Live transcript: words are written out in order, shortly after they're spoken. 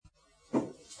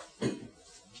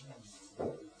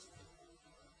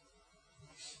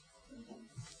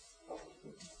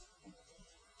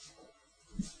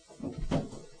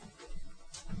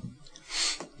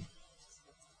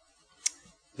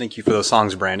Thank you for those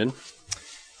songs, Brandon.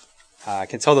 I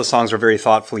can tell those songs were very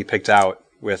thoughtfully picked out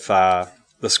with the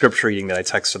scripture reading that I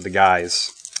texted the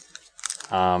guys.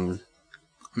 I'm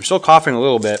still coughing a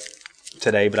little bit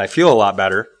today, but I feel a lot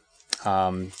better.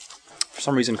 For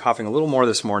some reason, coughing a little more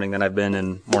this morning than I've been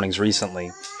in mornings recently.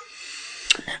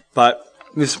 But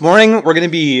this morning, we're going to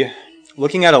be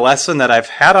looking at a lesson that I've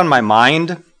had on my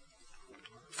mind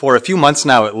for a few months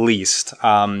now at least.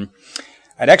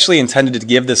 I'd actually intended to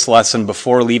give this lesson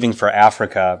before leaving for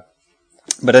Africa,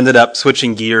 but ended up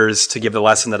switching gears to give the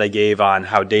lesson that I gave on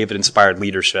how David inspired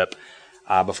leadership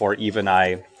before Eve and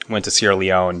I went to Sierra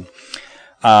Leone.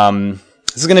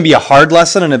 This is going to be a hard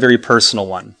lesson and a very personal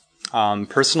one.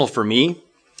 Personal for me.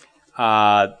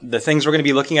 The things we're going to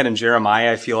be looking at in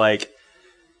Jeremiah, I feel like,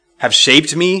 have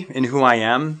shaped me in who I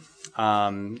am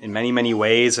in many, many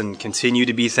ways, and continue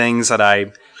to be things that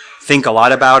I think a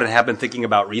lot about and have been thinking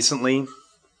about recently.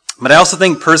 But I also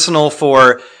think personal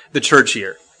for the church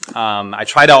here. I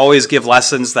try to always give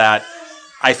lessons that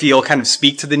I feel kind of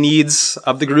speak to the needs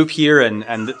of the group here,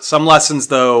 and some lessons,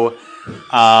 though,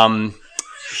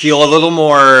 feel a little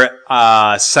more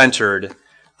centered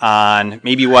on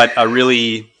maybe what a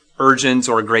really urgent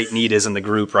or great need is in the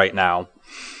group right now.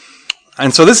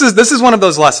 And so this is one of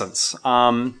those lessons.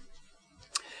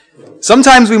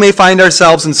 Sometimes we may find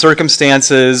ourselves in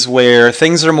circumstances where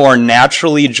things are more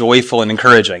naturally joyful and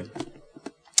encouraging.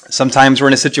 Sometimes we're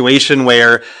in a situation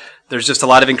where there's just a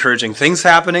lot of encouraging things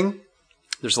happening.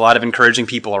 There's a lot of encouraging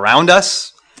people around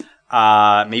us.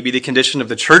 Maybe the condition of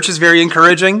the church is very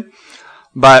encouraging,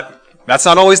 but that's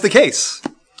not always the case.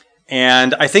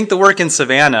 And I think the work in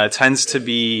Savannah tends to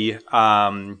be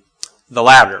the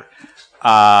latter.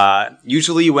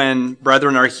 Usually when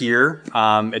brethren are here,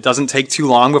 it doesn't take too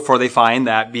long before they find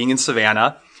that being in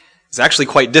Savannah is actually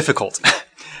quite difficult.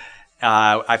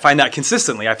 I find that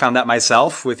consistently. I found that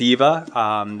myself with Eva,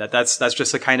 that's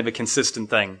just a kind of a consistent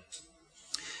thing.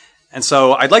 And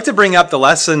so I'd like to bring up the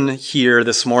lesson here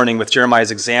this morning with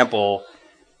Jeremiah's example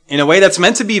in a way that's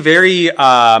meant to be very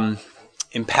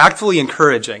impactfully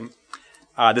encouraging.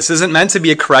 This isn't meant to be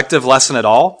a corrective lesson at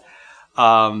all.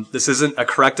 This isn't a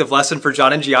corrective lesson for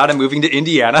John and Giada moving to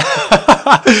Indiana.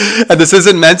 And this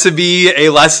isn't meant to be a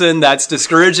lesson that's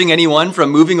discouraging anyone from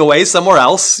moving away somewhere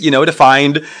else, to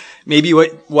find maybe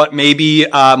what may be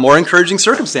more encouraging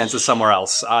circumstances somewhere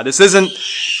else.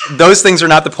 Those things are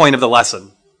not the point of the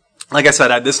lesson. Like I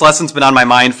said, this lesson's been on my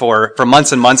mind for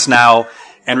months and months now,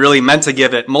 and really meant to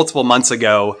give it multiple months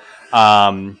ago.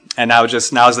 And now is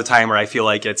the time where I feel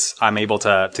like I'm able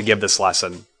to give this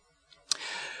lesson.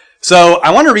 So I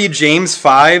want to read James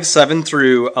 5, 7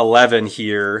 through 11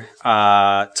 here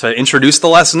to introduce the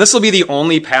lesson. This will be the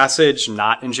only passage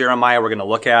not in Jeremiah we're going to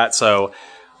look at. So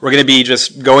we're going to be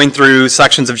just going through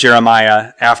sections of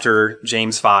Jeremiah after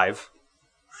James 5.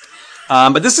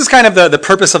 But this is kind of the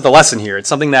purpose of the lesson here. It's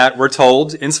something that we're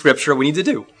told in Scripture we need to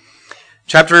do.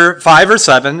 Chapter 5, verse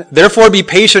 7, "Therefore be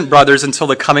patient, brothers, until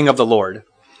the coming of the Lord.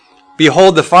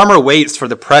 Behold, the farmer waits for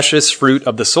the precious fruit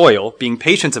of the soil, being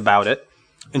patient about it,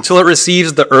 until it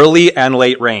receives the early and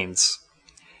late rains.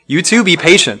 You too be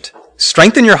patient.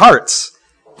 Strengthen your hearts,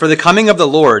 for the coming of the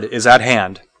Lord is at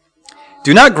hand.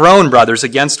 Do not groan, brothers,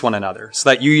 against one another, so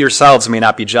that you yourselves may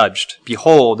not be judged.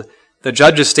 Behold, the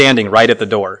judge is standing right at the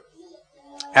door.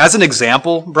 As an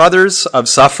example, brothers, of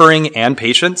suffering and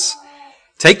patience,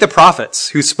 take the prophets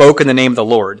who spoke in the name of the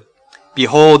Lord.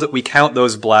 Behold, we count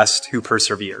those blessed who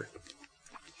persevere."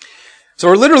 So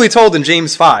we're literally told in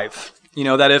James 5,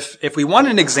 that if we want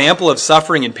an example of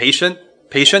suffering and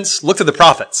patience, look to the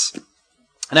prophets.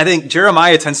 And I think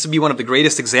Jeremiah tends to be one of the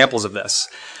greatest examples of this.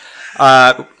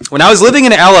 When I was living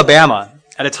in Alabama,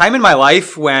 at a time in my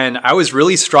life when I was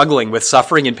really struggling with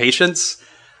suffering and patience,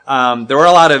 there were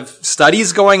a lot of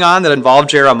studies going on that involved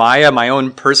Jeremiah. My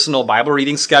own personal Bible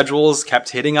reading schedules kept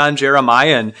hitting on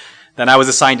Jeremiah, and then I was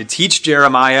assigned to teach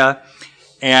Jeremiah.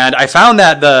 And I found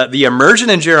that the immersion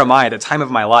in Jeremiah at the time of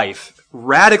my life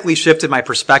radically shifted my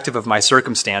perspective of my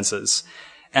circumstances.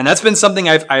 And that's been something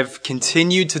I've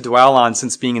continued to dwell on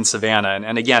since being in Savannah.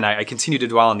 And again, I continue to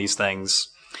dwell on these things.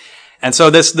 And so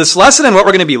this lesson and what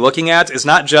we're going to be looking at is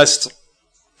not just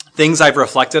things I've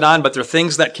reflected on, but they're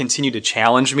things that continue to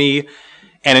challenge me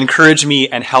and encourage me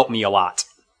and help me a lot.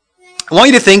 I want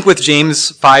you to think with James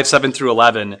 5, 7 through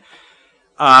 11,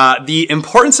 the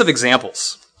importance of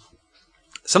examples.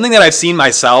 Something that I've seen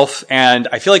myself, and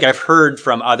I feel like I've heard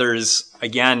from others,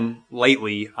 again,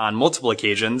 lately on multiple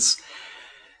occasions,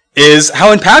 is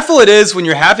how impactful it is when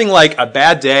you're having like a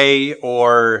bad day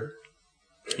or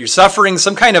you're suffering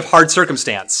some kind of hard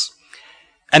circumstance.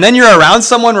 And then you're around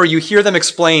someone where you hear them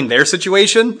explain their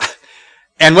situation,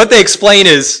 And what they explain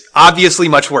is obviously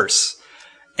much worse.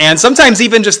 And sometimes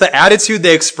even just the attitude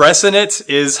they express in it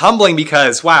is humbling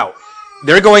because, wow,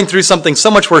 they're going through something so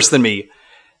much worse than me.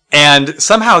 And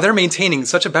somehow they're maintaining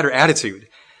such a better attitude.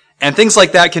 And things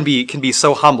like that can be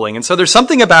so humbling. And so there's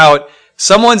something about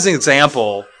someone's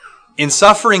example in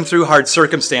suffering through hard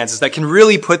circumstances that can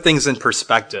really put things in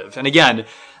perspective. And again,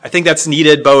 I think that's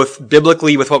needed both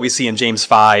biblically with what we see in James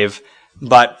 5,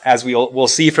 but as we'll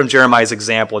see from Jeremiah's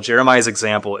example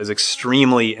is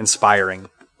extremely inspiring.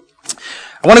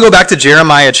 I want to go back to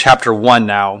Jeremiah chapter 1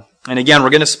 now. And again, we're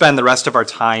going to spend the rest of our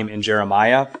time in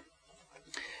Jeremiah.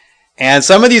 And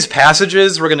some of these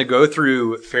passages we're going to go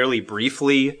through fairly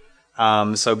briefly,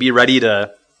 so be ready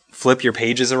to flip your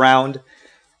pages around.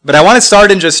 But I want to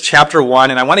start in just chapter 1,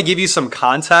 and I want to give you some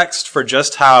context for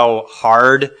just how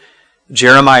hard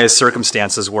Jeremiah's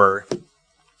circumstances were.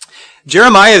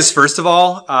 Jeremiah is, first of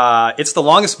all, it's the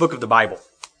longest book of the Bible,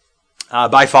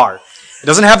 by far. It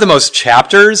doesn't have the most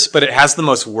chapters, but it has the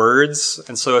most words.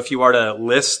 And so if you are to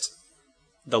list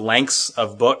the lengths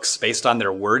of books based on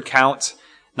their word count,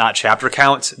 not chapter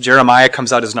count, Jeremiah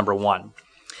comes out as number 1.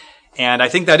 And I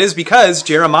think that is because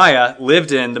Jeremiah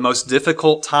lived in the most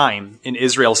difficult time in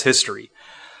Israel's history.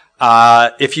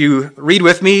 If you read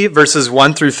with me verses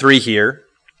 1 through 3 here,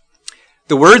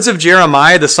 the words of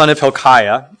Jeremiah, the son of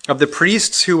Hilkiah, of the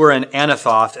priests who were in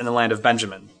Anathoth in the land of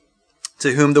Benjamin,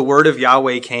 to whom the word of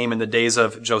Yahweh came in the days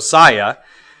of Josiah,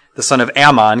 the son of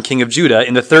Ammon, king of Judah,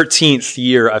 in the 13th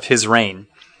year of his reign.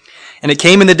 And it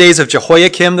came in the days of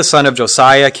Jehoiakim, the son of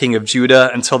Josiah, king of Judah,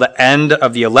 until the end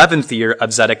of the 11th year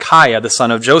of Zedekiah, the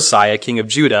son of Josiah, king of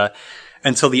Judah,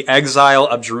 until the exile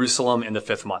of Jerusalem in the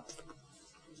 5th month.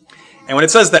 And when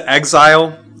it says the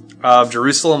exile of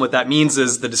Jerusalem, what that means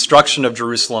is the destruction of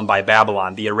Jerusalem by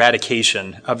Babylon, the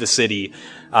eradication of the city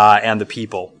and the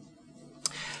people.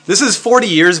 This is 40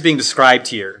 years being described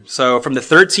here. So from the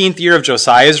 13th year of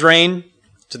Josiah's reign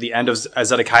to the end of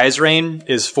Zedekiah's reign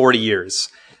is 40 years.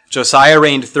 Josiah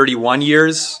reigned 31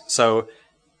 years, so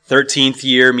 13th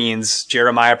year means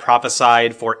Jeremiah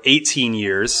prophesied for 18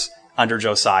 years under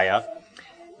Josiah.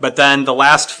 But then the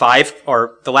last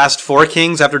 4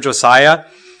 kings after Josiah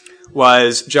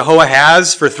was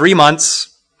Jehoahaz for 3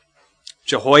 months,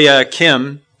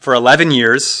 Jehoiakim for 11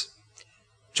 years,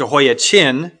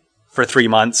 Jehoiachin for 3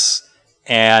 months,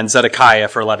 and Zedekiah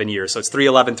for 11 years. So it's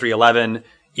 311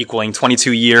 equaling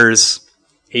 22 years,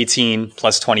 18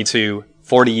 plus 22,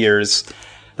 40 years.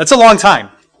 That's a long time.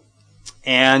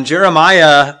 And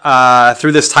Jeremiah,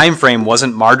 through this time frame,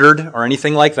 wasn't martyred or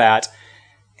anything like that.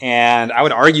 And I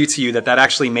would argue to you that that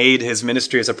actually made his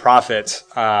ministry as a prophet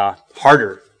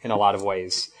harder in a lot of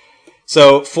ways.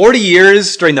 So 40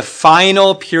 years during the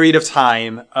final period of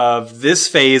time of this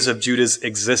phase of Judah's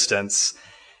existence.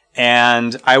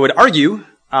 And I would argue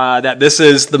that this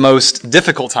is the most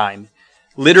difficult time.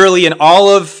 Literally in all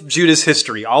of Judah's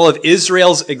history, all of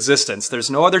Israel's existence,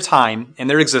 there's no other time in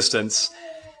their existence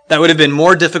that would have been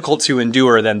more difficult to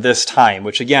endure than this time,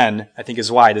 which again, I think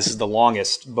is why this is the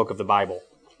longest book of the Bible.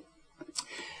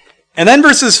 And then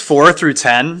verses 4 through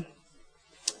 10.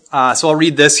 So I'll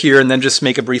read this here and then just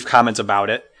make a brief comment about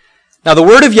it. Now the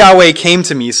word of Yahweh came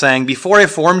to me saying, "Before I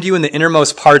formed you in the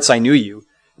innermost parts, I knew you.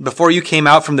 Before you came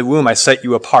out from the womb, I set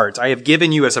you apart. I have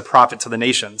given you as a prophet to the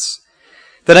nations."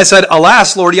 Then I said,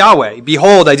 "Alas, Lord Yahweh,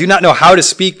 behold, I do not know how to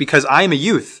speak because I am a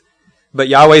youth." But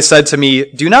Yahweh said to me,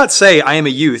 "Do not say I am a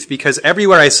youth, because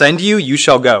everywhere I send you, you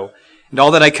shall go, and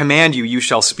all that I command you, you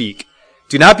shall speak.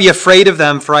 Do not be afraid of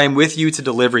them, for I am with you to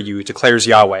deliver you, declares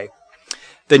Yahweh."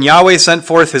 Then Yahweh sent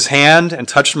forth his hand and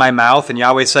touched my mouth, and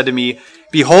Yahweh said to me,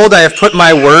 "Behold, I have put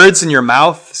my words in your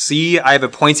mouth. See, I have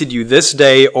appointed you this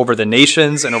day over the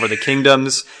nations and over the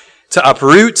kingdoms, to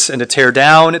uproot and to tear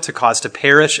down, to cause to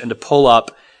perish and to pull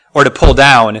up, or to pull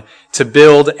down, to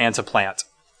build and to plant."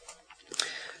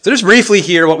 So just briefly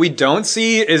here, what we don't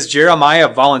see is Jeremiah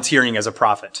volunteering as a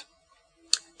prophet.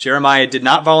 Jeremiah did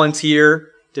not volunteer,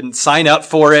 didn't sign up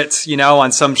for it,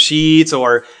 on some sheet,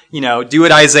 or, do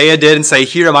what Isaiah did and say,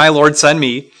 "Here am I, Lord, send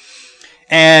me."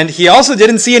 And he also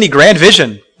didn't see any grand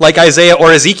vision like Isaiah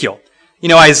or Ezekiel.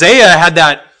 Isaiah had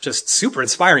that just super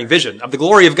inspiring vision of the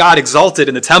glory of God exalted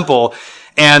in the temple,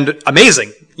 and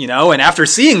amazing, and after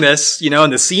seeing this, in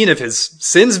the scene of his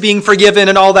sins being forgiven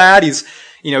and all that, he's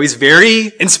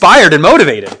very inspired and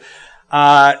motivated.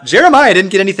 Jeremiah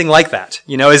didn't get anything like that.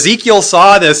 Ezekiel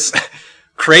saw this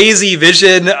crazy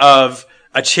vision of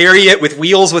a chariot with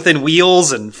wheels within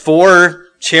wheels and 4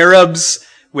 cherubs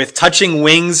with touching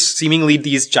wings, seemingly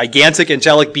these gigantic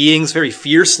angelic beings, very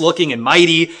fierce looking and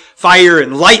mighty, fire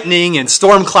and lightning and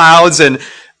storm clouds, and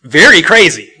very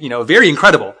crazy, very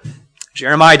incredible.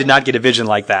 Jeremiah did not get a vision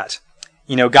like that.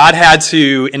 God had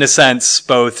to, in a sense,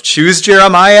 both choose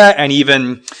Jeremiah and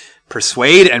even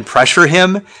persuade and pressure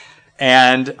him.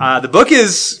 And the book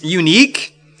is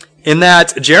unique in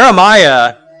that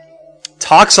Jeremiah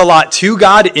talks a lot to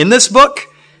God in this book,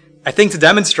 I think to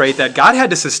demonstrate that God had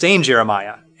to sustain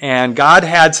Jeremiah. And God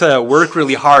had to work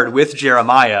really hard with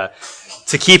Jeremiah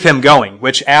to keep him going,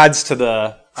 which adds to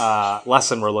the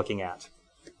lesson we're looking at.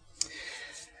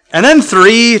 And then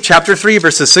chapter 3,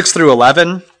 verses 6 through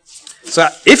 11. So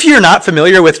if you're not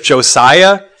familiar with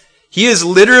Josiah, he is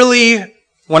literally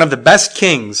one of the best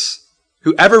kings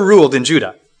who ever ruled in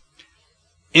Judah.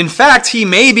 In fact, he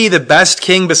may be the best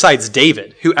king besides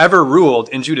David who ever ruled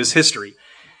in Judah's history.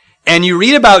 And you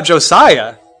read about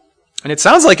Josiah, and it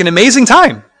sounds like an amazing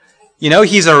time.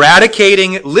 He's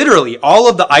eradicating literally all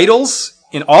of the idols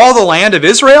in all the land of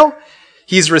Israel.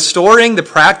 He's restoring the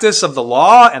practice of the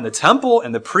law and the temple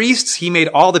and the priests. He made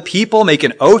all the people make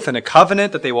an oath and a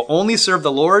covenant that they will only serve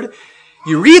the Lord.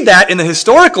 You read that in the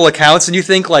historical accounts and you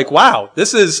think wow,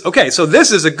 this is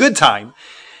a good time.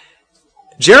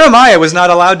 Jeremiah was not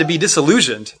allowed to be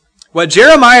disillusioned. What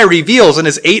Jeremiah reveals in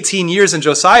his 18 years in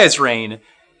Josiah's reign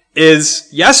is,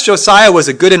 yes, Josiah was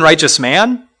a good and righteous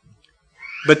man,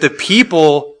 but the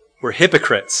people were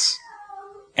hypocrites.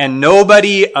 And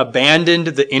nobody abandoned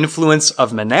the influence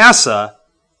of Manasseh,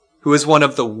 who was one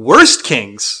of the worst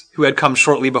kings who had come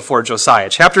shortly before Josiah.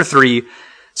 Chapter 3,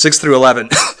 6 through 11.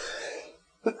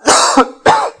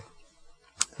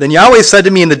 Then Yahweh said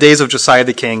to me in the days of Josiah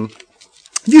the king,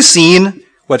 have you seen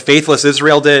what faithless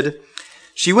Israel did?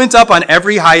 She went up on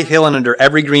every high hill and under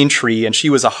every green tree, and she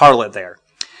was a harlot there.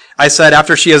 I said,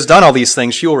 after she has done all these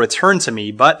things, she will return to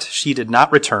me, but she did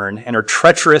not return, and her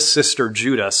treacherous sister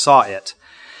Judah saw it.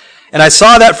 And I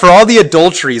saw that for all the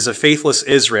adulteries of faithless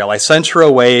Israel, I sent her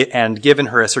away and given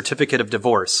her a certificate of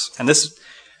divorce. And this,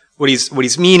 what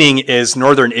he's meaning is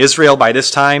northern Israel by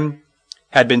this time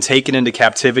had been taken into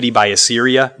captivity by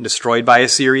Assyria, destroyed by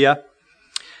Assyria.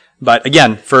 But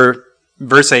again, for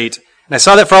verse 8, and I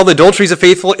saw that for all the adulteries of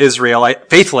faithless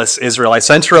Israel, I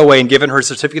sent her away and given her a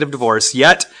certificate of divorce.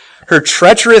 Yet her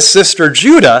treacherous sister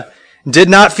Judah did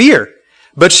not fear,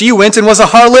 but she went and was a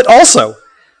harlot also.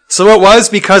 So it was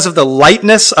because of the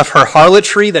lightness of her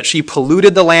harlotry that she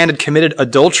polluted the land and committed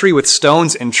adultery with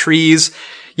stones and trees.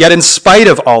 Yet in spite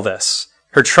of all this,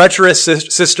 her treacherous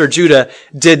sister Judah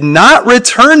did not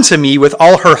return to me with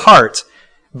all her heart,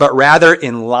 but rather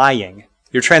in lying.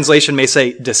 Your translation may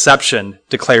say deception,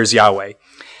 declares Yahweh.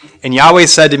 And Yahweh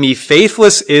said to me,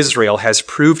 faithless Israel has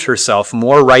proved herself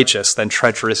more righteous than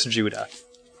treacherous Judah.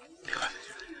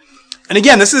 And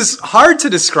again, this is hard to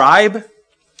describe,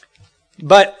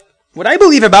 but what I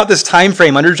believe about this time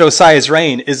frame under Josiah's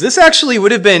reign is this actually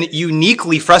would have been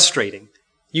uniquely frustrating,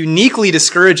 uniquely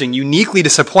discouraging, uniquely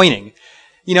disappointing.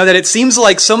 That it seems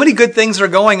like so many good things are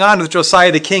going on with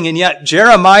Josiah the king, and yet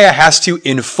Jeremiah has to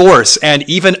enforce and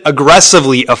even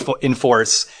aggressively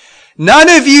enforce. None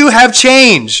of you have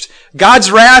changed.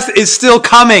 God's wrath is still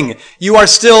coming. You are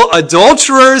still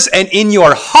adulterers, and in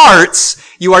your hearts,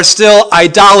 you are still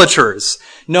idolaters.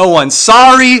 No one's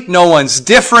sorry. No one's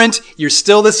different. You're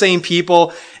still the same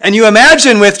people. And you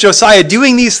imagine with Josiah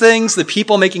doing these things, the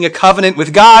people making a covenant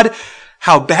with God,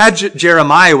 how bad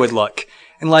Jeremiah would look.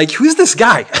 And who's this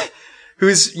guy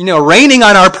who's, raining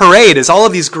on our parade as all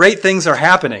of these great things are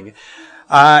happening?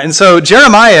 And so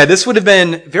Jeremiah, this would have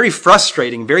been very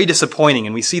frustrating, very disappointing,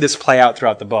 and we see this play out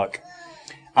throughout the book.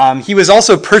 He was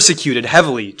also persecuted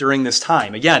heavily during this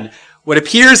time. Again, what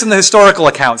appears in the historical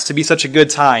accounts to be such a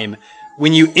good time,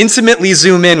 when you intimately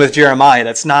zoom in with Jeremiah,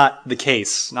 that's not the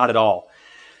case, not at all.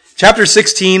 Chapter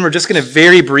 16, we're just going to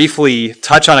very briefly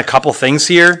touch on a couple things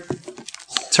here.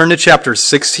 Turn to chapter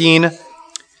 16.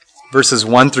 Verses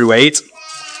 1 through 8.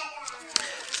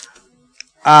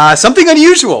 Something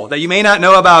unusual that you may not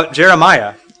know about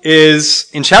Jeremiah is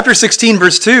in chapter 16,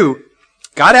 verse 2,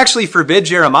 God actually forbid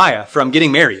Jeremiah from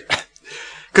getting married.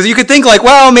 Because you could think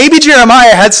maybe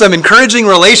Jeremiah had some encouraging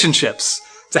relationships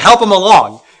to help him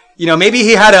along. Maybe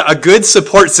he had a good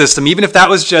support system, even if that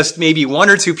was just maybe one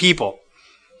or two people.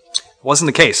 It wasn't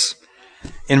the case.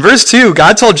 In verse 2,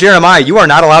 God told Jeremiah, you are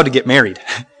not allowed to get married.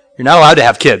 You're not allowed to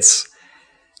have kids.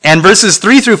 And verses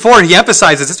 3 through 4, he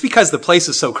emphasizes it's because the place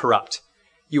is so corrupt.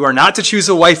 You are not to choose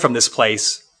a wife from this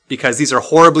place because these are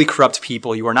horribly corrupt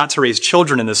people. You are not to raise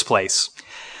children in this place.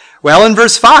 Well, in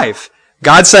verse 5,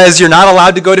 God says you're not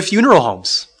allowed to go to funeral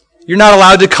homes. You're not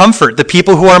allowed to comfort the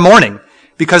people who are mourning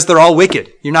because they're all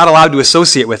wicked. You're not allowed to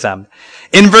associate with them.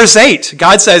 In verse 8,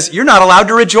 God says you're not allowed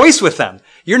to rejoice with them.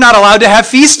 You're not allowed to have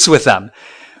feasts with them.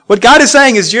 What God is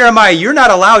saying is, Jeremiah, you're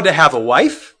not allowed to have a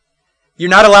wife. You're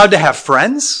not allowed to have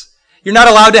friends. You're not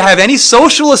allowed to have any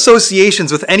social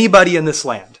associations with anybody in this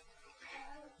land.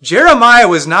 Jeremiah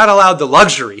was not allowed the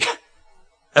luxury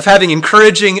of having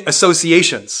encouraging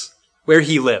associations where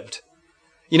he lived.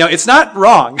 It's not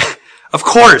wrong, of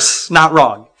course, not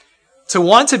wrong, to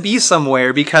want to be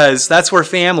somewhere because that's where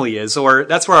family is or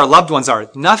that's where our loved ones are.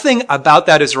 Nothing about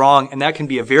that is wrong, and that can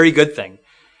be a very good thing.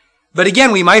 But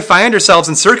again, we might find ourselves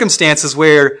in circumstances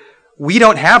where we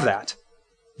don't have that.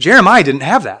 Jeremiah didn't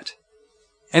have that.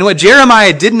 And what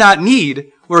Jeremiah did not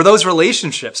need were those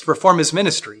relationships to perform his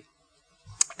ministry.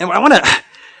 And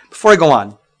before I go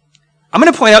on, I'm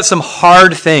going to point out some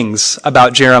hard things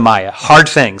about Jeremiah, hard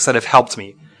things that have helped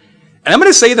me. And I'm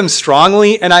going to say them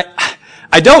strongly, and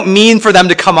I don't mean for them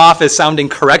to come off as sounding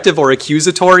corrective or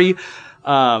accusatory.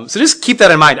 So just keep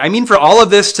that in mind. I mean for all of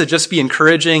this to just be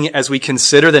encouraging as we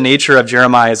consider the nature of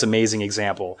Jeremiah's amazing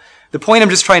example. The point I'm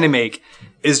just trying to make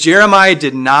is Jeremiah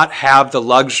did not have the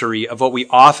luxury of what we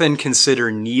often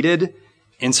consider needed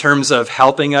in terms of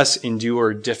helping us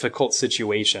endure difficult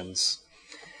situations.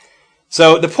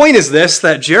 So the point is this,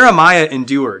 that Jeremiah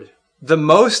endured the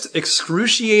most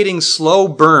excruciating slow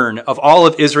burn of all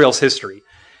of Israel's history.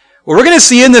 What we're going to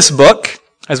see in this book,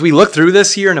 as we look through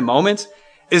this here in a moment,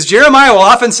 is Jeremiah will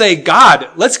often say, God,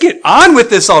 let's get on with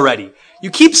this already.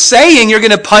 You keep saying you're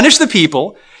going to punish the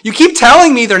people. You keep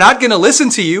telling me they're not going to listen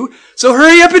to you, so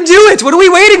hurry up and do it. What are we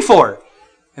waiting for?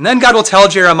 And then God will tell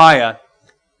Jeremiah,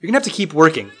 you're going to have to keep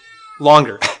working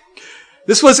longer.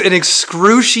 This was an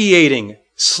excruciating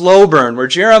slow burn where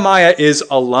Jeremiah is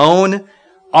alone.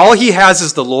 All he has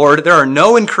is the Lord. There are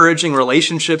no encouraging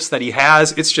relationships that he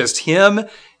has. It's just him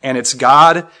and it's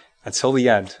God until the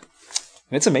end.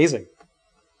 And it's amazing.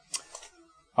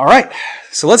 All right,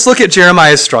 so let's look at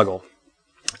Jeremiah's struggle.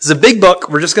 It's a big book.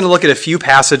 We're just going to look at a few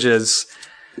passages,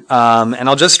 and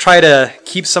I'll just try to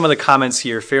keep some of the comments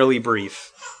here fairly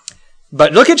brief.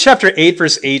 But look at chapter 8,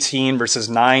 verse 18, verses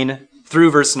 9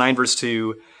 through verse 9, verse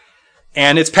 2.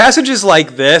 And it's passages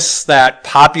like this that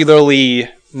popularly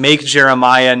make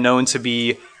Jeremiah known to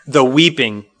be the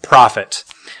weeping prophet,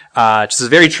 which is a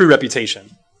very true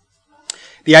reputation.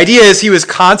 The idea is he was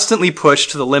constantly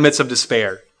pushed to the limits of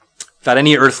despair without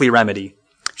any earthly remedy.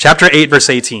 Chapter 8, verse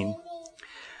 18.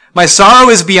 My sorrow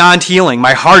is beyond healing.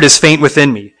 My heart is faint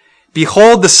within me.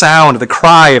 Behold the sound, the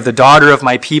cry of the daughter of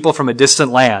my people from a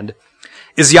distant land.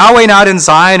 Is Yahweh not in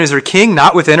Zion? Is her king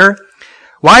not within her?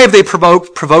 Why have they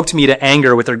provoked me to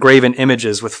anger with their graven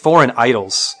images, with foreign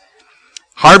idols?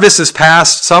 Harvest is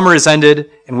past, summer is ended,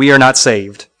 and we are not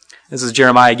saved. This is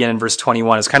Jeremiah again in verse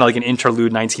 21. It's kind of like an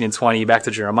interlude, 19 and 20, back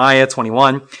to Jeremiah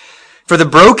 21. For the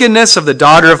brokenness of the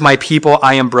daughter of my people,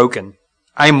 I am broken.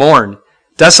 I mourn.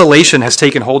 Desolation has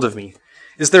taken hold of me.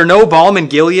 Is there no balm in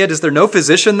Gilead? Is there no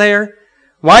physician there?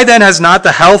 Why then has not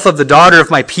the health of the daughter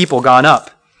of my people gone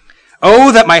up?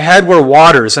 Oh, that my head were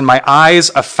waters and my eyes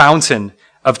a fountain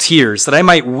of tears, that I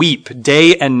might weep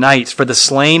day and night for the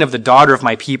slain of the daughter of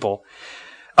my people.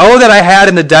 Oh, that I had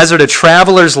in the desert a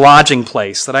traveler's lodging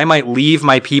place, that I might leave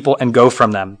my people and go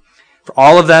from them. For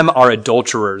all of them are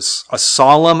adulterers, a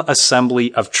solemn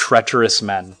assembly of treacherous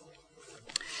men.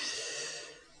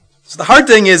 So the hard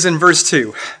thing is in verse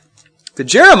 2. Did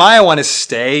Jeremiah want to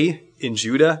stay in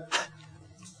Judah?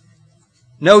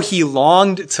 No, he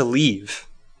longed to leave.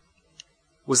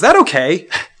 Was that okay?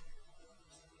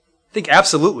 I think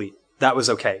absolutely that was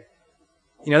okay.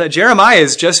 That Jeremiah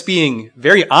is just being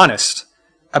very honest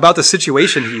about the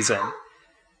situation he's in.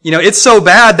 It's so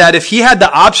bad that if he had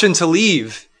the option to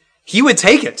leave, he would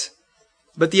take it.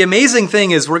 But the amazing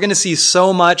thing is we're going to see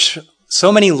so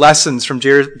many lessons from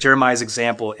Jeremiah's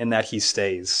example in that he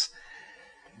stays.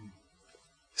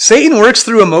 Satan works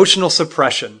through emotional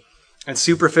suppression and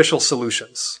superficial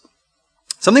solutions.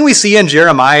 Something we see in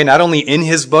Jeremiah, not only in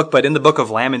his book, but in the book of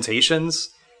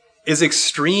Lamentations, is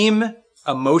extreme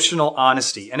emotional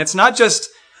honesty. And it's not just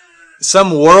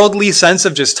some worldly sense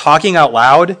of just talking out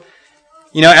loud.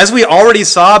 As we already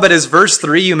saw, but as verse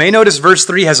 3, you may notice verse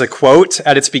 3 has a quote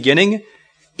at its beginning,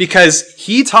 because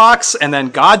he talks and then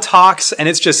God talks, and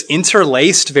it's just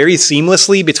interlaced very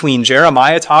seamlessly between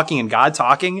Jeremiah talking and God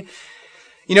talking.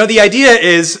 The idea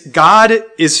is God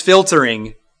is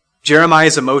filtering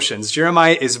Jeremiah's emotions.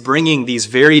 Jeremiah is bringing these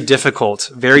very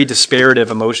difficult, very disparative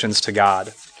emotions to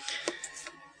God.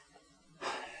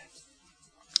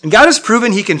 And God has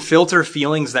proven he can filter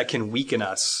feelings that can weaken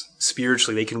us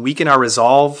spiritually. They can weaken our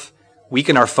resolve,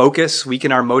 weaken our focus,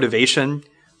 weaken our motivation,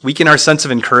 weaken our sense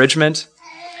of encouragement.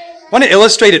 I want to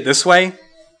illustrate it this way.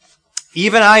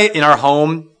 Eve and I, in our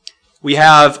home, we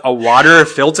have a water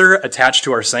filter attached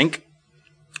to our sink.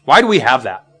 Why do we have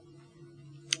that?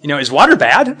 Is water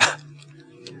bad?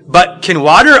 But can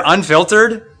water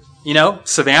unfiltered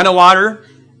Savannah water,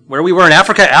 where we were in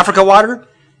Africa water.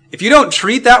 If you don't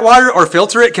treat that water or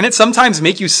filter it, can it sometimes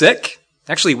make you sick?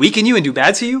 Actually weaken you and do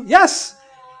bad to you? Yes.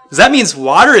 Does that mean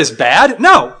water is bad?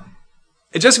 No.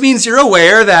 It just means you're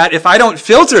aware that if I don't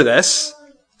filter this,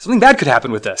 something bad could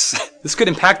happen with this. This could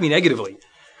impact me negatively.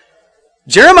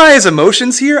 Jeremiah's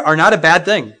emotions here are not a bad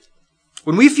thing.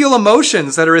 When we feel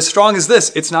emotions that are as strong as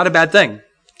this, it's not a bad thing.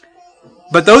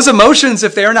 But those emotions,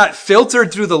 if they are not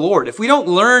filtered through the Lord, if we don't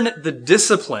learn the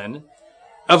discipline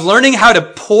of learning how to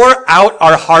pour out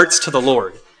our hearts to the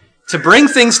Lord, to bring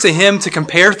things to Him, to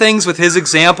compare things with His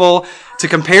example, to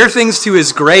compare things to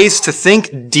His grace, to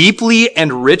think deeply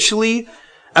and richly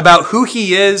about who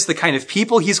He is, the kind of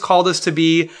people He's called us to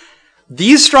be,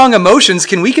 these strong emotions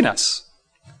can weaken us,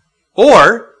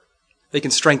 or they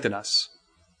can strengthen us.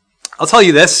 I'll tell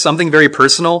you this, something very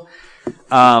personal.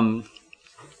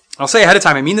 I'll say ahead of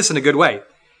time, I mean this in a good way.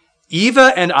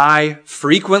 Eva and I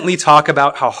frequently talk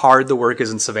about how hard the work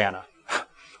is in Savannah.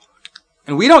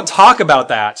 And we don't talk about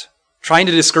that trying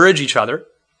to discourage each other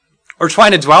or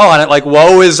trying to dwell on it like,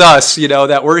 woe is us,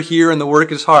 that we're here and the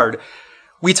work is hard.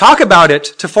 We talk about it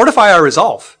to fortify our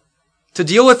resolve, to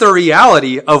deal with the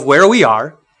reality of where we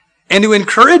are, and to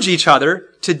encourage each other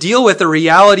to deal with the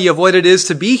reality of what it is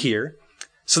to be here,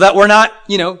 so that we're not,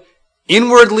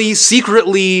 inwardly,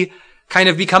 secretly kind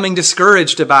of becoming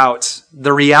discouraged about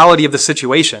the reality of the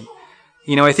situation.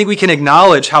 I think we can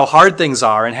acknowledge how hard things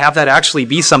are and have that actually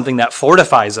be something that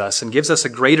fortifies us and gives us a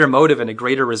greater motive and a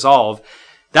greater resolve.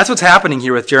 That's what's happening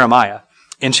here with Jeremiah.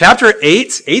 In chapter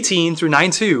 18 through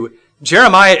 9:2,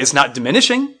 Jeremiah is not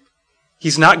diminishing.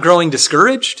 He's not growing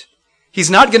discouraged. He's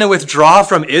not going to withdraw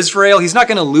from Israel. He's not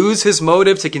going to lose his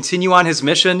motive to continue on his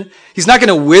mission. He's not going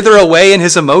to wither away in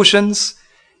his emotions.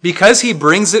 Because he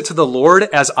brings it to the Lord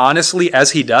as honestly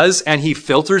as he does, and he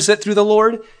filters it through the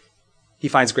Lord, he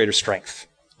finds greater strength,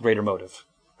 greater motive.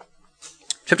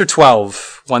 Chapter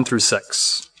 12, 1 through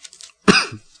 6.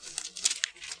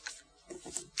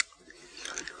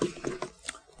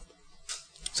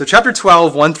 So chapter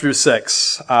 12, 1 through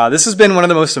 6. This has been one of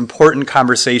the most important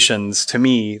conversations to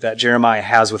me that Jeremiah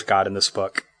has with God in this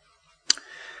book.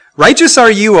 Righteous are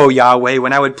you, O Yahweh,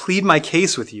 when I would plead my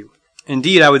case with you.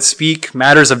 Indeed, I would speak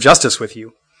matters of justice with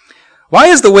you. Why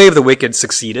has the way of the wicked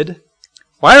succeeded?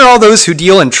 Why are all those who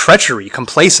deal in treachery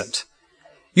complacent?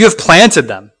 You have planted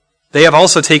them. They have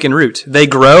also taken root. They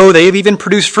grow. They have even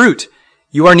produced fruit.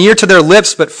 You are near to their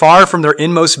lips, but far from their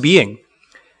inmost being.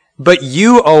 But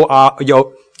you,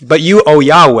 O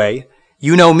Yahweh,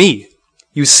 you know me.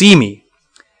 You see me.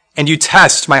 And you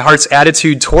test my heart's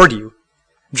attitude toward you.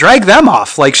 Drag them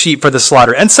off like sheep for the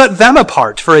slaughter, and set them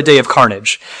apart for a day of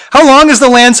carnage. How long is the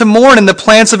land to mourn and the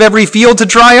plants of every field to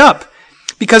dry up?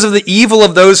 Because of the evil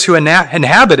of those who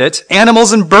inhabit it,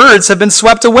 animals and birds have been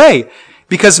swept away,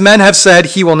 because men have said,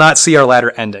 he will not see our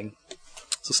latter ending.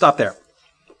 So stop there.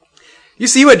 You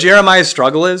see what Jeremiah's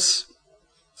struggle is?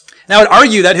 Now, I would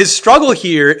argue that his struggle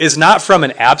here is not from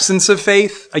an absence of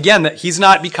faith. Again, that he's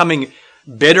not becoming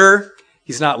bitter.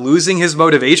 He's not losing his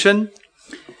motivation.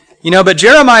 But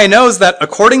Jeremiah knows that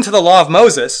according to the law of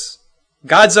Moses,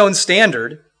 God's own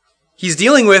standard, he's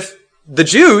dealing with the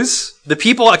Jews, the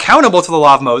people accountable to the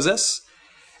law of Moses.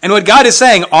 And what God is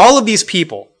saying, all of these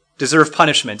people deserve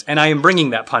punishment, and I am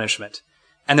bringing that punishment.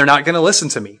 And they're not going to listen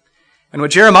to me. And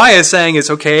what Jeremiah is saying is,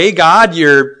 okay, God,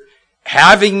 you're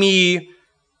having me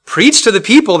preach to the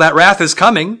people that wrath is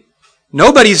coming.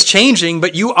 Nobody's changing,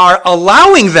 but you are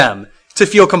allowing them to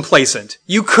feel complacent.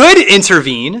 You could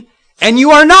intervene, and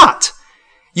you are not.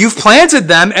 You've planted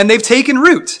them, and they've taken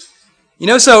root.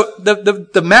 So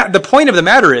the point of the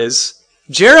matter is,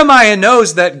 Jeremiah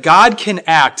knows that God can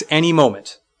act any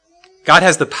moment. God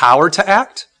has the power to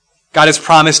act. God has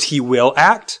promised he will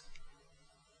act.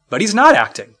 But he's not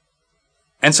acting.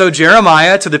 And so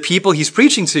Jeremiah, to the people he's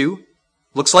preaching to,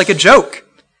 looks like a joke.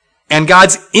 And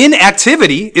God's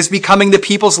inactivity is becoming the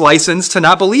people's license to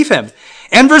not believe him.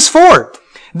 And verse 4,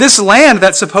 this land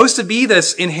that's supposed to be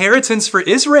this inheritance for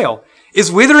Israel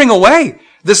is withering away.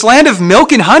 This land of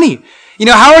milk and honey.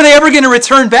 How are they ever going to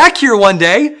return back here one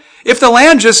day if the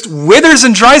land just withers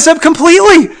and dries up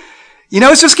completely?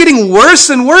 It's just getting worse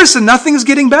and worse and nothing's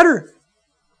getting better.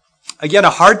 Again, a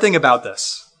hard thing about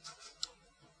this.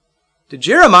 Did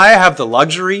Jeremiah have the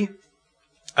luxury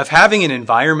of having an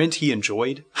environment he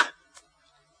enjoyed?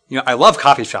 I love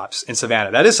coffee shops in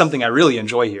Savannah. That is something I really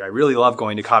enjoy here. I really love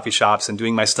going to coffee shops and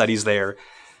doing my studies there.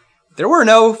 There were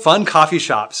no fun coffee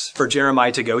shops for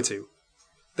Jeremiah to go to.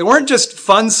 There weren't just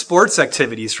fun sports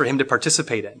activities for him to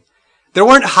participate in. There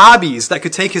weren't hobbies that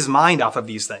could take his mind off of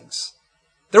these things.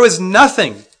 There was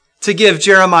nothing to give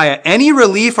Jeremiah any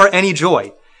relief or any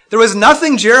joy. There was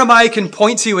nothing Jeremiah can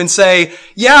point to and say,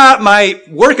 yeah, my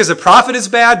work as a prophet is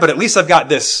bad, but at least I've got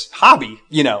this hobby,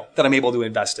 that I'm able to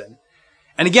invest in.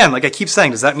 And again, like I keep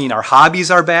saying, does that mean our hobbies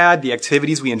are bad? The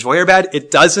activities we enjoy are bad? It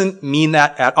doesn't mean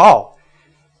that at all.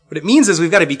 What it means is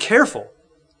we've got to be careful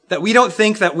that we don't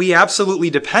think that we absolutely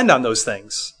depend on those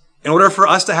things in order for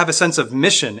us to have a sense of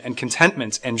mission and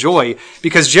contentment and joy,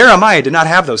 because Jeremiah did not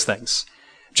have those things.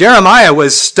 Jeremiah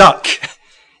was stuck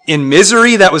in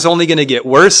misery that was only going to get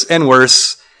worse and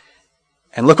worse.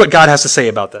 And look what God has to say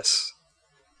about this.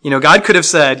 God could have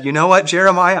said, you know what,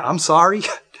 Jeremiah, I'm sorry.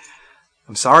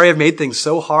 I'm sorry I've made things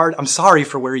so hard. I'm sorry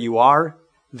for where you are.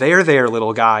 There,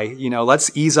 little guy.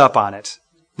 Let's ease up on it.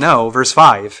 No, verse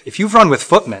 5. If you've run with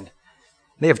footmen,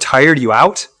 they have tired you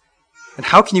out, then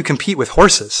how can you compete with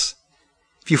horses?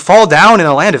 If you fall down in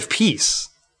a land of peace,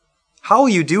 how will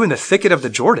you do in the thicket of the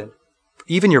Jordan?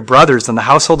 Even your brothers and the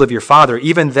household of your father,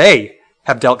 even they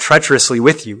have dealt treacherously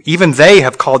with you. Even they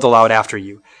have called aloud after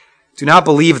you. Do not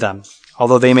believe them,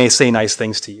 although they may say nice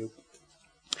things to you.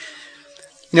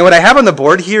 What I have on the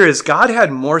board here is God had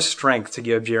more strength to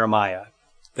give Jeremiah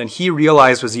than he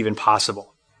realized was even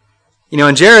possible.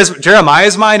 In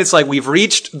Jeremiah's mind, it's like, we've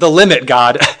reached the limit,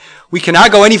 God. We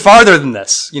cannot go any farther than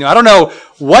this. I don't know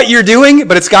what you're doing,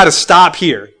 but it's got to stop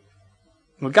here.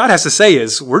 What God has to say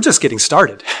is, we're just getting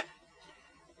started.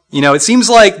 It seems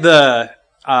like the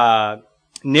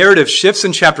narrative shifts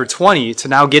in chapter 20 to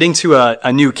now getting to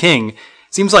a new king. It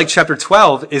seems like chapter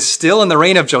 12 is still in the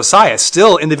reign of Josiah,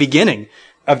 still in the beginning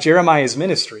of Jeremiah's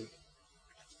ministry.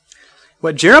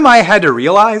 What Jeremiah had to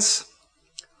realize,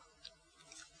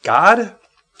 God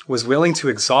was willing to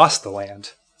exhaust the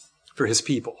land for his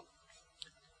people.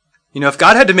 If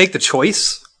God had to make the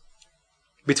choice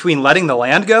between letting the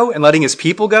land go and letting his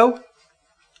people go,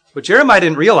 what Jeremiah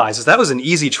didn't realize is that was an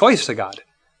easy choice to God.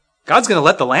 God's going to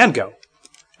let the land go.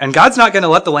 And God's not going to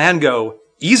let the land go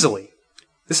easily.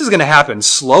 This is going to happen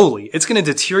slowly. It's going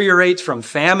to deteriorate from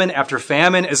famine after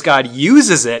famine as God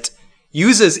uses it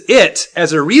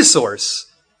as a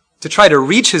resource to try to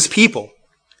reach his people.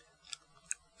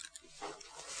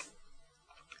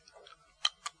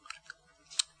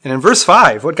 And in verse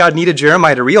 5, what God needed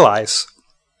Jeremiah to realize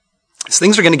is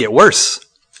things are going to get worse.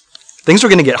 Things are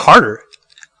going to get harder.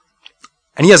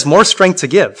 And he has more strength to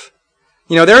give.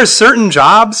 There are certain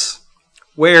jobs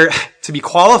where to be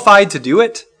qualified to do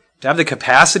it, to have the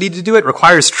capacity to do it,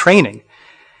 requires training.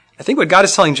 I think what God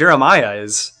is telling Jeremiah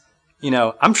is,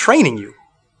 I'm training you.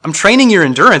 I'm training your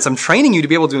endurance. I'm training you to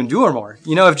be able to endure more.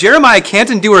 If Jeremiah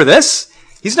can't endure this,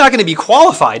 he's not going to be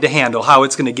qualified to handle how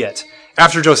it's going to get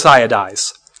after Josiah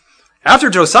dies.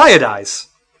 After Josiah dies,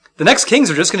 the next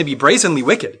kings are just going to be brazenly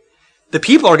wicked. The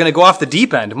people are going to go off the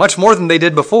deep end much more than they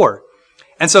did before.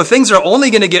 And so things are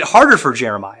only going to get harder for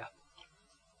Jeremiah.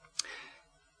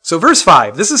 So verse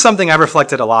 5, this is something I've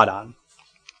reflected a lot on.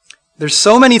 There's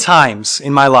so many times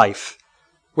in my life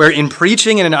where in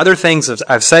preaching and in other things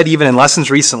I've said even in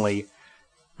lessons recently,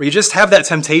 where you just have that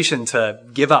temptation to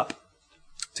give up,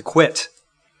 to quit.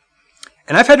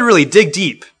 And I've had to really dig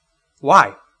deep.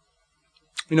 Why?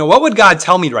 What would God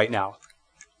tell me right now?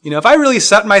 If I really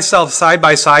set myself side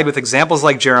by side with examples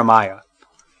like Jeremiah,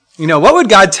 what would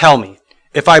God tell me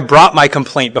if I brought my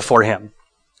complaint before him?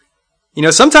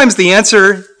 Sometimes the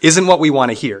answer isn't what we want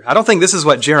to hear. I don't think this is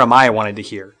what Jeremiah wanted to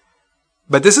hear.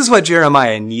 But this is what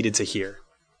Jeremiah needed to hear.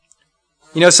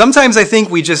 Sometimes I think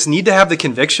we just need to have the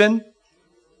conviction.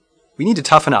 We need to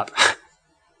toughen up.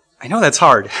 I know that's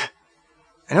hard.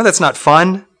 I know that's not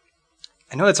fun.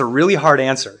 I know that's a really hard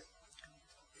answer.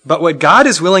 But what God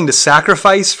is willing to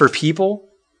sacrifice for people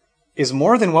is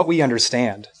more than what we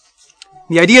understand.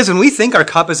 The idea is when we think our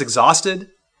cup is exhausted,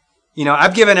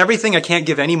 I've given everything, I can't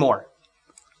give any more.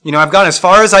 I've gone as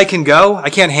far as I can go.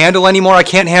 I can't handle anymore. I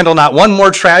can't handle not one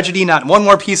more tragedy, not one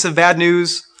more piece of bad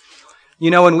news.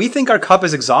 When we think our cup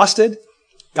is exhausted,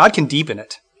 God can deepen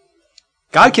it.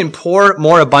 God can pour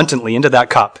more abundantly into that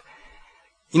cup.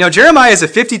 Jeremiah is a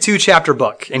 52 chapter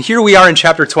book, and here we are in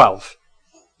chapter 12.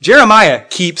 Jeremiah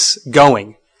keeps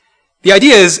going. The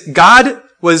idea is God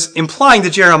was implying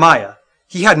to Jeremiah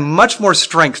he had much more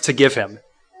strength to give him,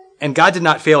 and God did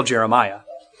not fail Jeremiah.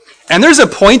 And there's a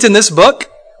point in this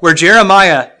book where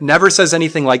Jeremiah never says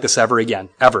anything like this ever again,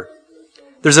 ever.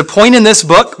 There's a point in this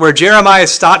book where Jeremiah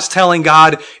stops telling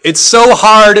God, it's so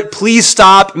hard, please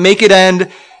stop, make it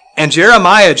end. And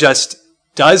Jeremiah just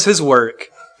does his work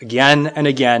again and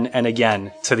again and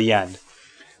again to the end.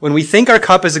 When we think our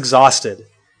cup is exhausted,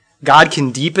 God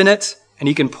can deepen it and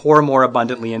he can pour more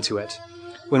abundantly into it.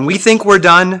 When we think we're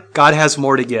done, God has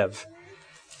more to give.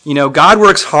 God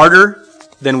works harder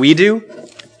than we do.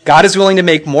 God is willing to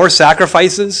make more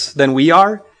sacrifices than we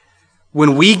are.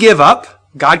 When we give up,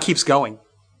 God keeps going.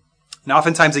 And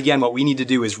oftentimes, again, what we need to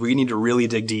do is we need to really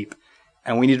dig deep.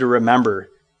 And we need to remember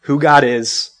who God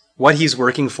is, what he's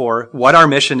working for, what our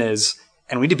mission is,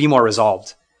 and we need to be more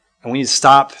resolved. And we need to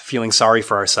stop feeling sorry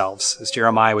for ourselves, as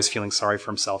Jeremiah was feeling sorry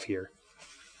for himself here.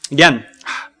 Again,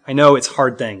 I know it's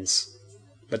hard things,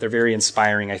 but they're very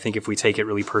inspiring, I think, if we take it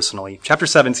really personally. Chapter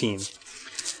 17.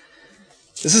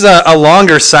 This is a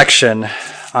longer section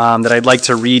that I'd like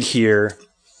to read here,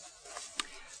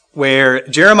 where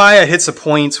Jeremiah hits a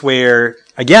point where,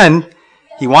 again,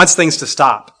 he wants things to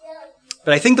stop.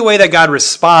 But I think the way that God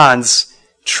responds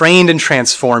trained and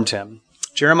transformed him.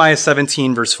 Jeremiah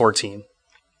 17, verse 14.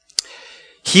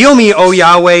 Heal me, O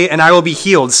Yahweh, and I will be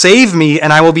healed. Save me,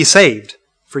 and I will be saved,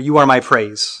 for you are my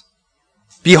praise.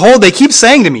 Behold, they keep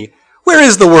saying to me, where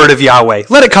is the word of Yahweh?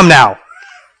 Let it come now.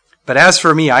 But as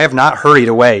for me, I have not hurried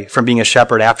away from being a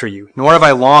shepherd after you, nor have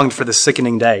I longed for the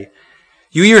sickening day.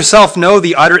 You yourself know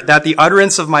that the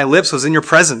utterance of my lips was in your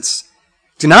presence.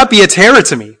 Do not be a terror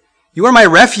to me. You are my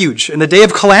refuge in the day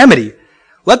of calamity.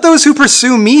 Let those who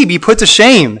pursue me be put to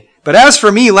shame. But as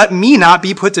for me, let me not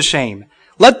be put to shame.